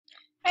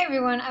Hi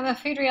everyone, I'm a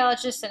food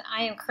rheologist and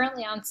I am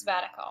currently on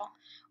sabbatical.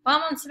 While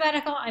I'm on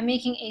sabbatical, I'm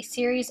making a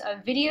series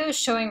of videos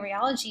showing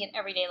rheology in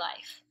everyday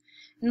life.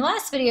 In the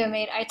last video I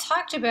made, I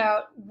talked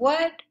about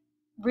what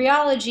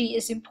rheology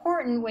is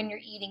important when you're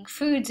eating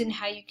foods and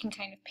how you can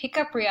kind of pick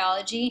up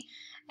rheology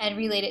and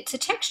relate it to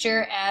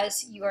texture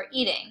as you are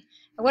eating.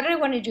 And what I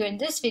want to do in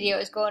this video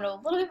is go into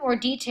a little bit more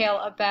detail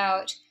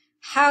about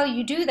how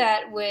you do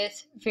that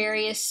with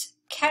various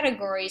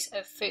categories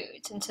of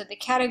foods. And so the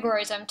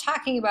categories I'm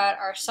talking about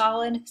are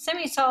solid,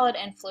 semi-solid,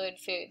 and fluid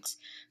foods.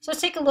 So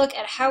let's take a look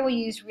at how we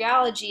use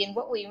rheology and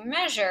what we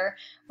measure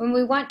when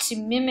we want to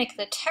mimic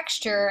the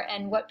texture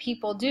and what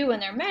people do when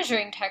they're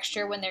measuring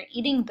texture when they're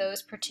eating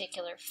those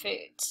particular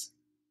foods.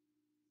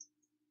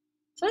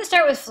 So let's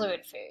start with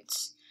fluid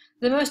foods.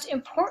 The most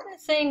important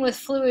thing with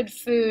fluid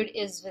food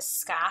is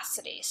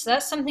viscosity. So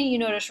that's something you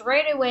notice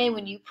right away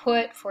when you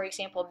put, for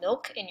example,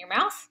 milk in your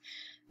mouth.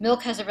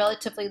 Milk has a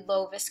relatively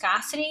low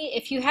viscosity.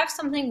 If you have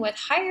something with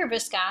higher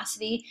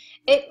viscosity,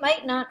 it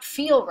might not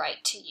feel right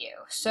to you.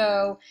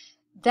 So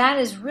that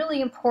is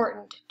really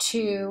important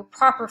to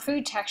proper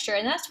food texture,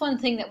 and that's one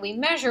thing that we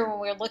measure when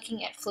we're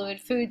looking at fluid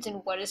foods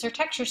and what is their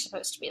texture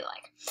supposed to be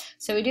like.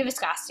 So we do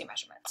viscosity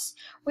measurements.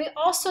 We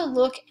also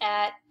look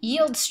at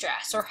yield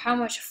stress, or how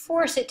much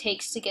force it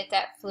takes to get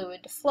that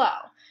fluid to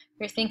flow.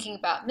 You're thinking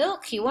about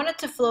milk, you want it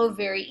to flow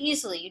very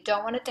easily. You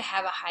don't want it to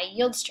have a high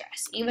yield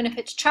stress. Even if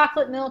it's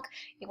chocolate milk,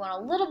 you want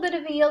a little bit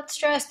of a yield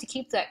stress to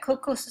keep that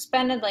cocoa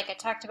suspended like I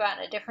talked about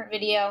in a different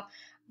video.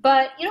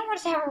 But you don't want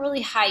it to have a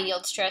really high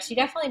yield stress. You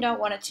definitely don't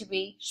want it to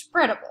be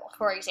spreadable,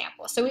 for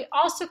example. So we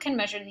also can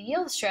measure the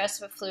yield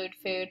stress of a fluid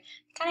food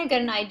to kind of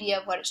get an idea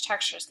of what its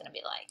texture is going to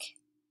be like.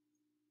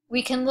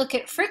 We can look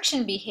at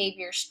friction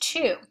behaviors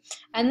too,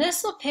 and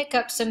this will pick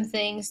up some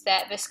things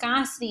that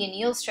viscosity and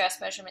yield stress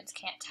measurements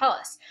can't tell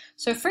us.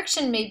 So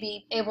friction may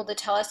be able to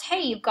tell us,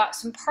 hey, you've got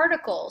some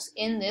particles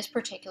in this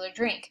particular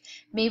drink.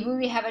 Maybe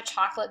we have a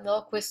chocolate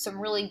milk with some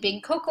really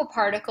big cocoa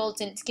particles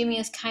and it's giving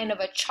us kind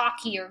of a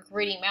chalky or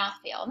gritty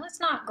mouthfeel, and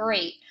that's not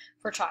great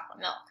for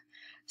chocolate milk.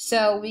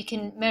 So we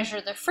can measure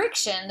the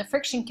friction. The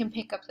friction can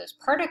pick up those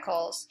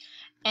particles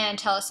and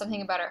tell us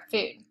something about our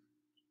food.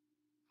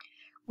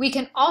 We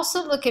can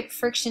also look at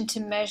friction to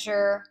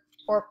measure,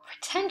 or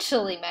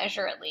potentially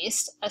measure at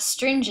least,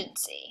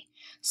 astringency.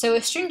 So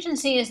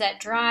astringency is that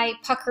dry,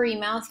 puckery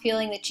mouth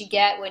feeling that you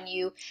get when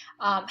you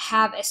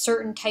have a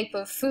certain type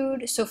of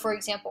food. So for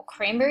example,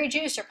 cranberry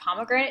juice or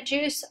pomegranate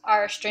juice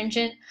are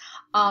astringent.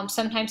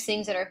 Sometimes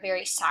things that are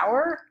very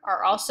sour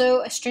are also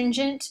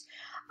astringent.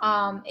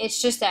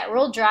 It's just that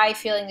real dry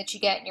feeling that you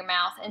get in your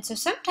mouth. And so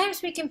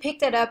sometimes we can pick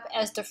that up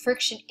as the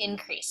friction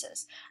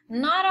increases.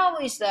 Not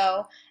always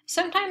though.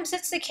 Sometimes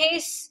it's the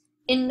case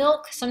in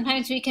milk.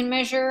 Sometimes we can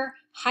measure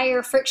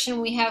higher friction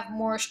when we have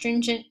more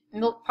astringent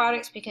milk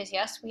products, because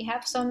yes, we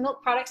have some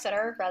milk products that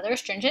are rather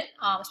astringent,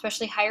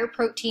 especially higher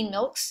protein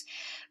milks.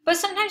 But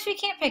sometimes we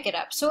can't pick it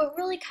up. So it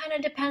really kind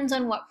of depends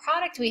on what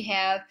product we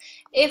have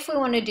if we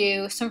want to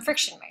do some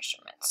friction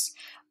measurements.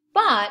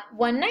 But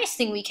one nice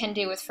thing we can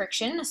do with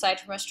friction, aside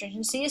from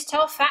astringency, is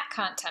tell fat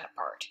content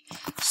apart.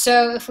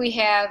 So if we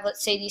have,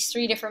 let's say, these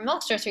 3 different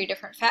milks or 3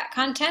 different fat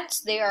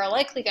contents, they are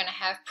likely going to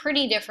have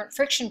pretty different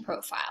friction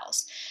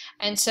profiles.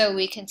 And so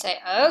we can say,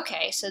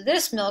 okay, so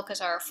this milk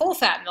is our full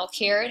fat milk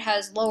here. It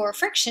has lower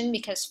friction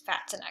because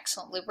fat's an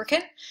excellent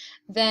lubricant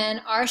than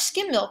our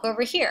skim milk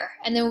over here.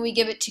 And then when we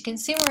give it to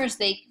consumers,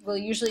 they will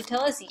usually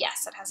tell us,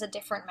 yes, it has a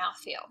different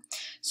mouthfeel.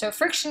 So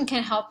friction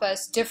can help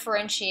us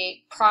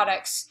differentiate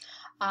products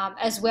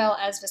as well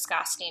as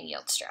viscosity and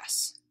yield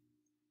stress.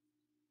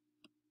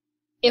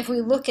 If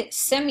we look at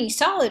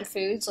semi-solid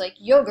foods like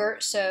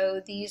yogurt,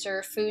 so these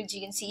are foods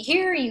you can see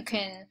here, you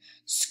can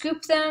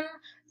scoop them.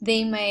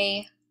 They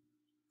may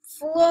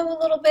flow a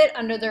little bit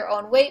under their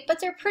own weight, but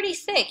they're pretty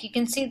thick. You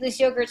can see this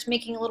yogurt's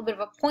making a little bit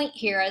of a point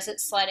here as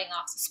it's sliding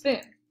off the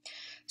spoon.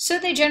 So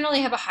they generally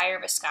have a higher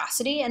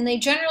viscosity, and they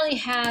generally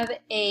have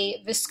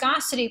a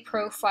viscosity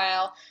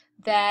profile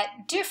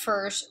that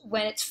differs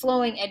when it's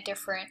flowing at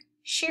different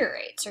shear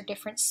rates or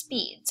different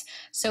speeds.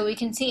 So we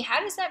can see,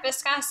 how does that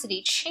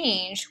viscosity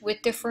change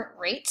with different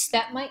rates?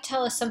 That might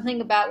tell us something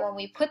about when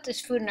we put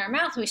this food in our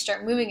mouth, we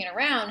start moving it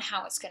around,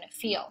 how it's going to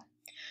feel.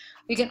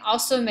 We can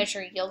also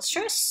measure yield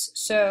stress.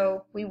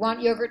 So we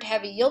want yogurt to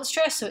have a yield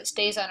stress so it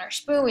stays on our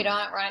spoon. We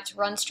don't want it to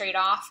run straight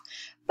off.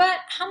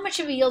 But how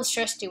much of a yield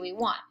stress do we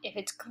want? If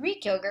it's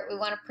Greek yogurt, we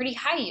want a pretty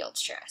high yield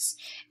stress.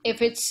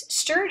 If it's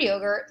stirred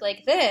yogurt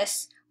like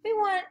this, we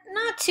want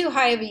not too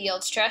high of a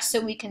yield stress so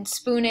we can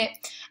spoon it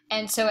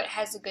and so it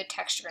has a good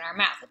texture in our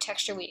mouth, the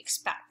texture we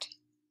expect.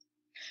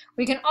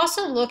 We can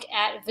also look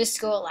at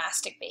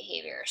viscoelastic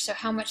behavior, so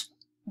how much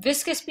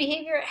viscous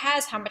behavior it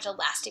has, how much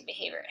elastic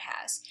behavior it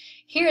has.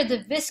 Here,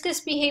 the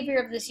viscous behavior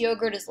of this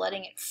yogurt is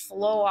letting it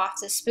flow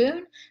off the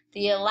spoon.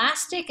 The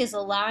elastic is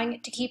allowing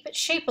it to keep its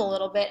shape a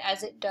little bit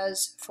as it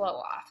does flow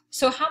off.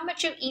 So how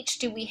much of each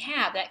do we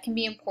have? That can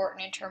be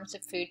important in terms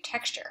of food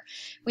texture.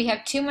 We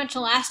have too much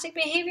elastic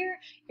behavior,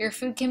 your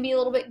food can be a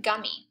little bit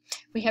gummy.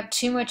 We have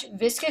too much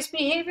viscous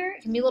behavior,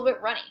 it can be a little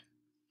bit runny.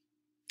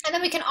 And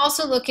then we can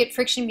also look at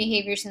friction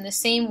behaviors in the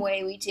same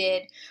way we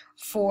did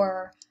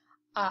for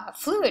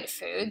fluid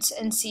foods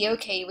and see,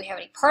 okay, we have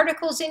any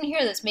particles in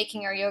here that's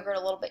making our yogurt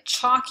a little bit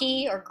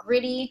chalky or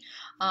gritty.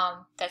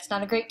 That's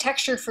not a great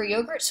texture for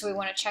yogurt, so we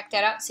want to check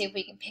that out and see if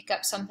we can pick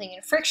up something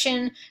in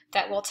friction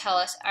that will tell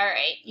us, all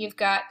right, you've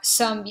got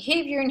some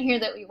behavior in here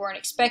that we weren't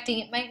expecting.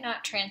 It might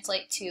not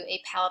translate to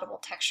a palatable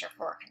texture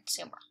for a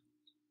consumer.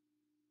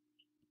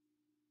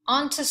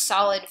 On to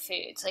solid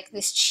foods, like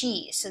this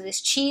cheese. So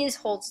this cheese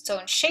holds its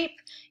own shape.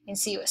 You can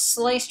see it was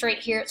sliced right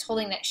here. It's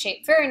holding that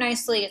shape very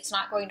nicely. It's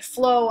not going to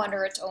flow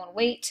under its own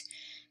weight.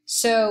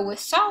 So with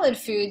solid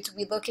foods,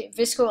 we look at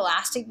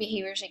viscoelastic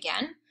behaviors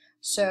again.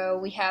 So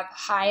we have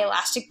high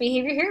elastic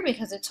behavior here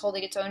because it's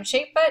holding its own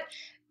shape, but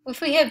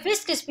if we have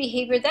viscous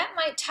behavior, that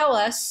might tell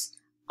us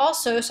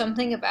also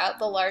something about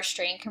the large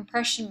strain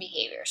compression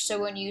behavior. So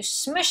when you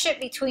smush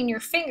it between your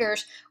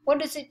fingers, what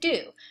does it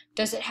do?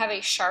 Does it have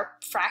a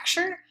sharp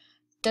fracture?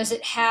 Does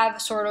it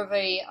have sort of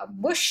a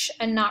mush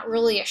and not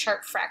really a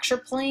sharp fracture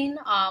plane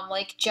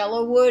like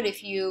Jell-O would?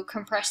 If you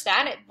compress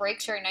that, it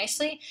breaks very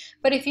nicely.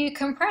 But if you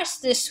compress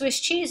this Swiss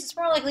cheese, it's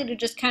more likely to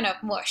just kind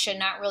of mush and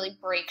not really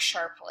break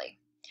sharply.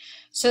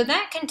 So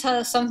that can tell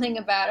us something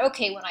about,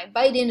 okay, when I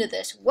bite into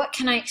this, what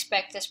can I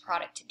expect this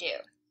product to do?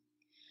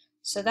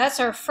 So that's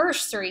our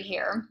first three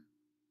here.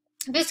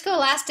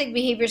 Viscoelastic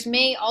behaviors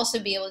may also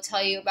be able to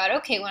tell you about,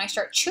 okay, when I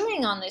start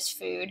chewing on this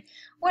food,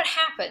 what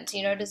happens?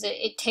 You know, does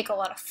it take a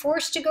lot of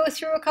force to go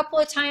through a couple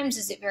of times?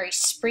 Is it very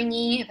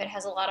springy if it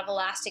has a lot of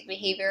elastic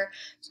behavior?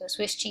 So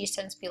Swiss cheese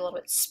tends to be a little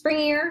bit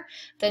springier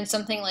than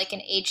something like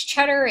an aged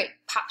cheddar. It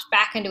pops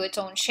back into its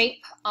own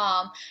shape.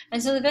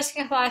 And so the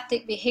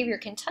viscoelastic behavior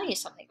can tell you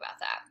something about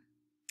that.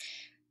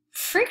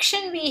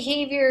 Friction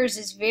behaviors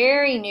is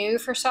very new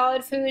for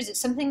solid foods.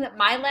 It's something that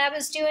my lab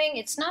is doing.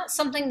 It's not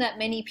something that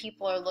many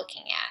people are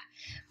looking at.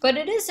 But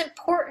it is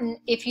important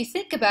if you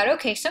think about,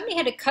 okay, somebody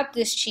had to cut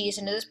this cheese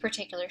into this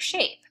particular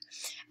shape.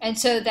 And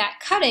so that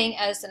cutting,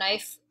 as the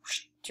knife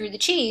through the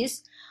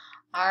cheese,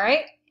 all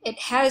right, it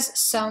has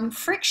some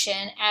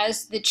friction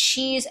as the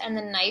cheese and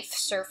the knife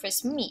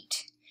surface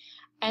meet.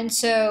 And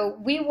so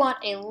we want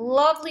a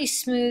lovely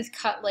smooth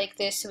cut like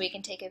this so we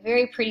can take a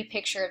very pretty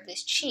picture of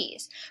this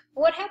cheese.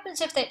 But what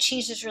happens if that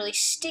cheese is really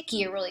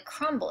sticky or really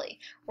crumbly?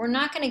 We're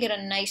not going to get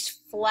a nice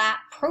flat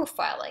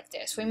profile like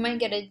this. We might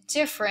get a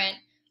different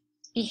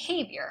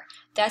behavior.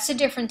 That's a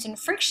difference in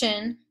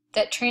friction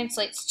that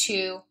translates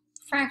to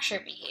fracture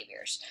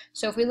behaviors.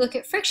 So if we look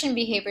at friction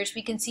behaviors,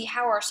 we can see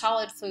how our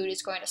solid food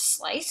is going to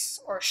slice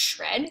or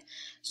shred.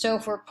 So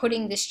if we're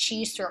putting this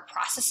cheese through a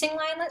processing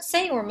line, let's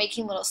say, we're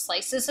making little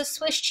slices of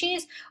Swiss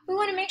cheese, we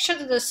want to make sure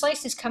that those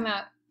slices come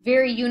out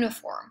very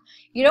uniform.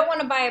 You don't want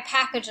to buy a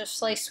package of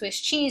sliced Swiss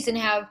cheese and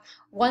have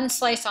one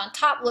slice on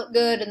top look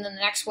good and then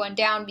the next one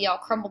down be all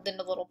crumbled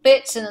into little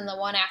bits and then the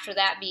one after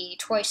that be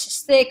twice as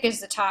thick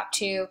as the top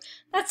two.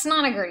 That's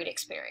not a great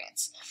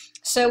experience.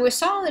 So with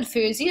solid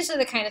foods, these are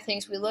the kind of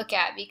things we look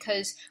at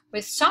because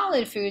with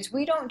solid foods,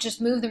 we don't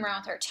just move them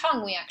around with our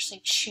tongue, we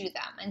actually chew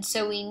them. And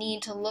so we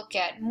need to look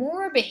at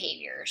more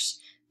behaviors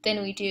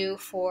than we do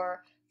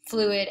for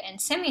fluid and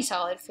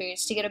semi-solid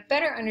foods to get a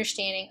better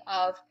understanding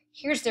of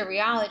here's the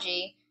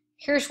rheology,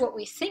 here's what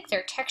we think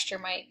their texture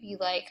might be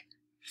like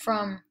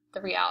from the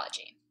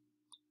rheology.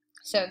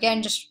 So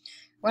again, just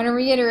want to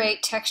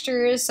reiterate,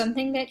 texture is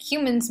something that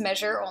humans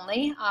measure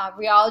only.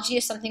 Rheology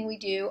is something we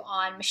do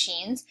on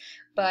machines,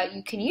 but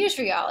you can use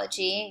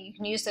rheology, you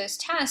can use those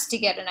tests to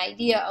get an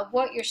idea of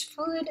what your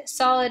fluid,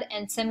 solid,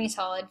 and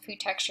semi-solid food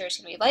texture is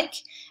going to be like,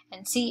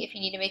 and see if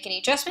you need to make any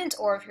adjustments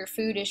or if your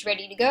food is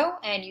ready to go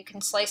and you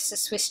can slice the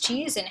Swiss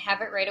cheese and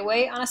have it right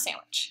away on a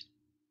sandwich.